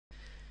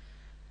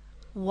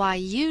Why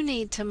you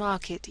need to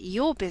market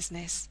your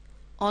business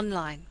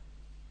online.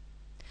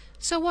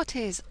 So what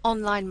is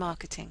online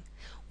marketing?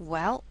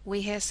 Well,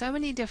 we hear so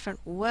many different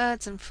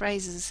words and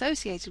phrases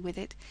associated with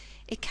it,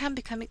 it can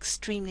become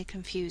extremely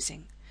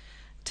confusing.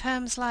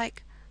 Terms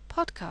like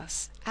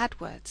podcasts,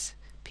 AdWords,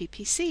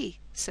 PPC,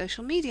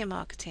 social media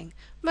marketing,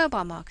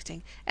 mobile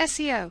marketing,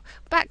 SEO,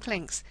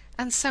 backlinks,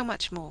 and so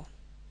much more.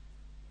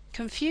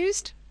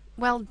 Confused?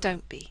 Well,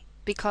 don't be,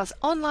 because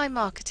online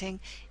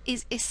marketing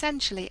is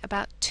essentially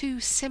about two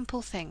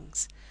simple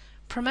things: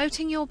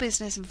 promoting your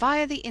business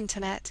via the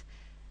internet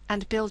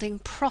and building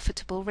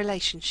profitable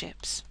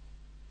relationships.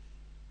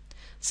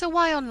 So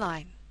why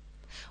online?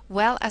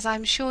 Well, as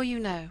I'm sure you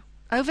know,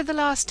 over the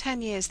last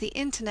 10 years the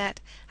internet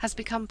has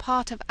become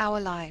part of our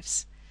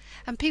lives,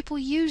 and people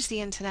use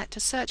the internet to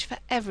search for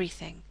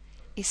everything,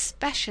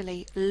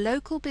 especially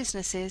local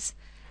businesses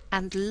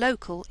and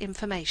local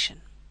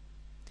information.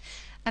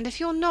 And if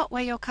you're not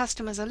where your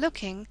customers are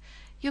looking,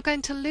 you're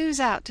going to lose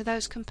out to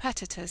those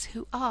competitors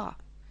who are.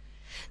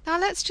 Now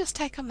let's just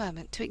take a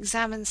moment to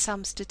examine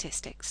some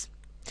statistics.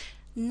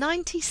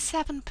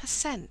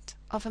 97%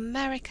 of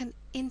American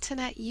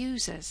internet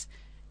users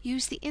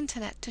use the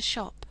internet to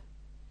shop,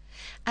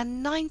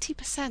 and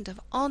 90%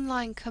 of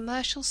online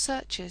commercial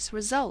searches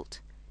result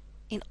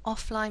in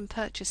offline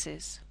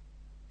purchases.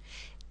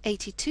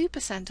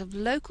 82% of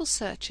local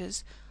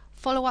searches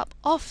follow up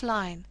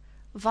offline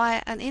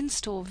via an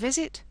in-store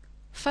visit,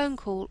 phone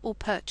call or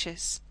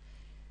purchase,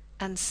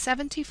 and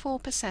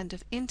 74%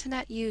 of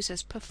internet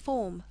users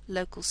perform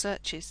local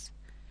searches,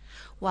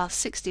 while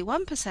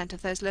 61%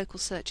 of those local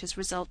searches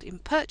result in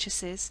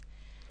purchases,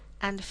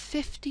 and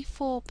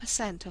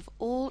 54% of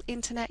all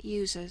internet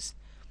users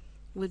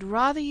would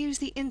rather use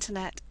the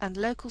internet and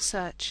local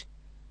search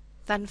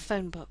than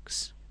phone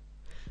books.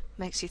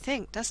 Makes you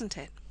think, doesn't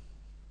it?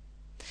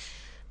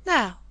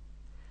 Now,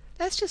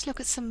 let's just look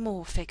at some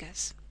more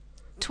figures.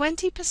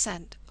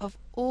 20% of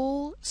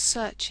all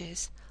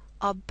searches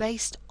are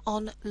based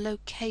on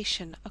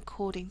location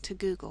according to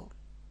Google.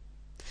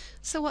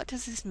 So what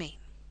does this mean?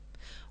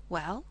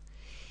 Well,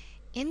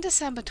 in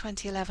December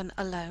 2011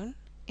 alone,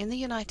 in the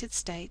United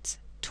States,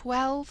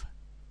 12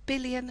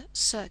 billion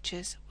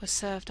searches were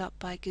served up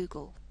by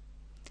Google.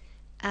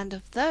 And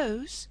of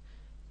those,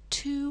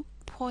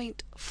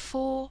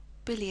 2.4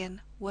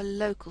 billion were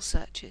local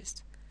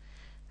searches.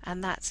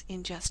 And that's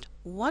in just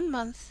 1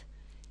 month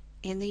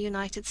in the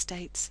United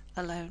States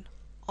alone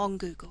on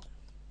Google.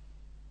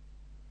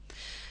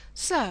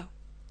 So,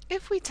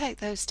 if we take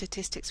those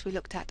statistics we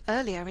looked at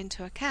earlier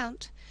into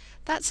account,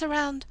 that's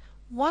around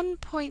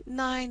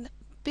 1.9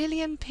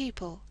 billion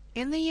people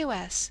in the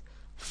US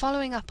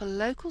following up a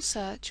local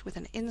search with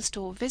an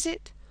in-store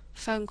visit,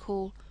 phone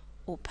call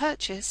or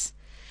purchase,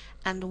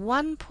 and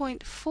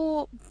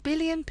 1.4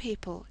 billion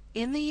people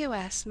in the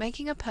US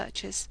making a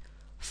purchase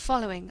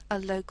following a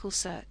local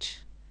search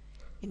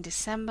in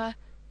December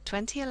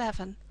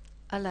 2011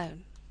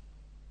 alone.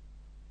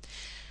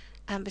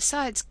 And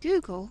besides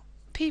Google,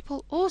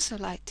 people also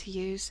like to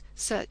use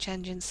search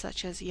engines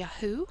such as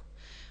Yahoo,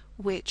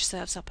 which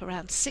serves up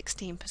around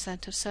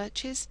 16% of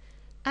searches,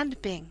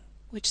 and Bing,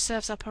 which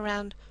serves up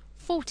around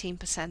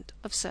 14%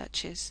 of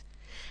searches.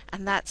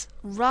 And that's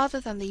rather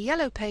than the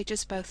yellow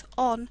pages both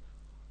on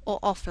or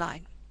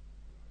offline.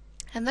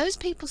 And those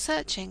people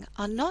searching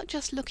are not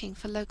just looking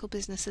for local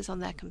businesses on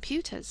their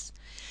computers,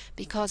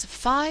 because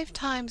 5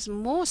 times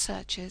more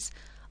searches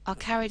are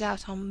carried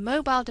out on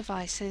mobile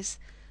devices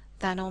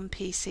than on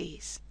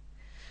PCs.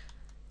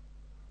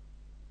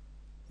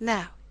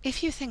 Now,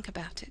 if you think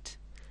about it,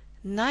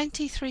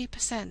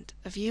 93%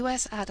 of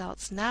US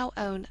adults now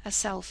own a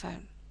cell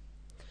phone.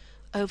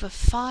 Over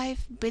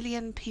 5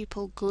 billion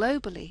people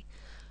globally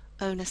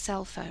own a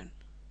cell phone.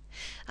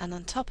 And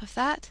on top of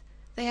that,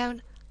 they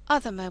own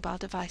other mobile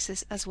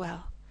devices as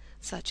well,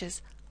 such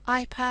as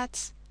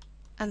iPads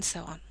and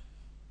so on.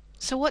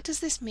 So what does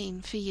this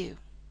mean for you?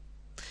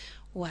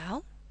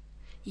 Well,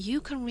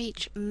 you can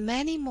reach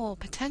many more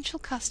potential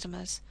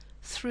customers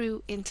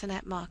through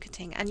internet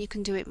marketing, and you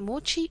can do it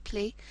more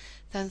cheaply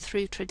than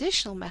through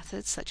traditional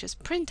methods such as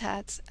print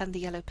ads and the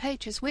yellow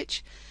pages,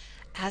 which,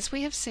 as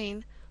we have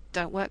seen,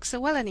 don't work so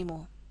well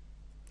anymore.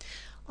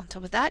 On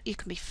top of that, you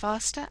can be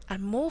faster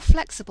and more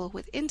flexible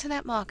with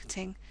internet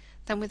marketing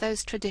than with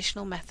those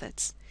traditional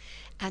methods,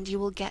 and you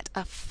will get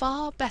a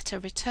far better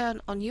return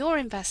on your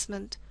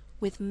investment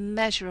with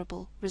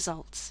measurable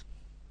results.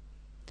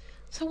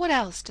 So what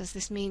else does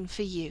this mean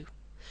for you?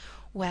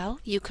 Well,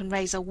 you can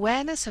raise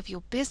awareness of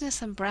your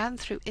business and brand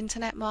through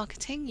internet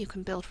marketing. You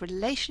can build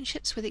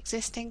relationships with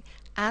existing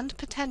and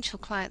potential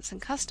clients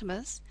and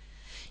customers.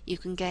 You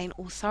can gain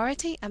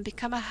authority and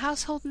become a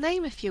household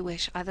name if you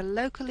wish, either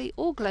locally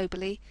or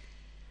globally.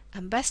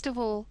 And best of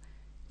all,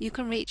 you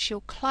can reach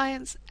your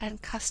clients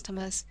and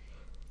customers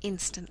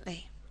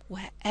instantly,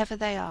 wherever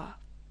they are.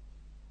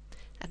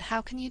 And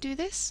how can you do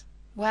this?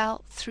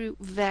 Well, through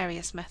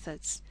various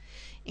methods,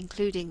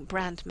 including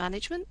brand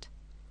management,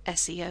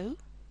 SEO,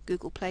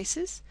 Google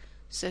Places,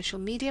 social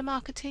media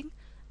marketing,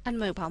 and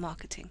mobile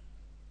marketing.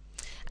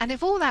 And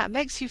if all that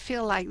makes you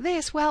feel like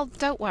this, well,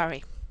 don't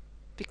worry,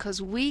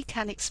 because we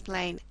can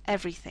explain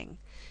everything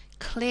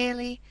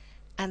clearly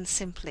and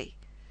simply.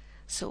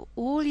 So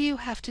all you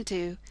have to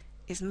do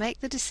is make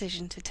the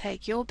decision to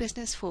take your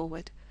business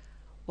forward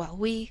while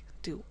we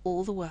do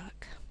all the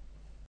work.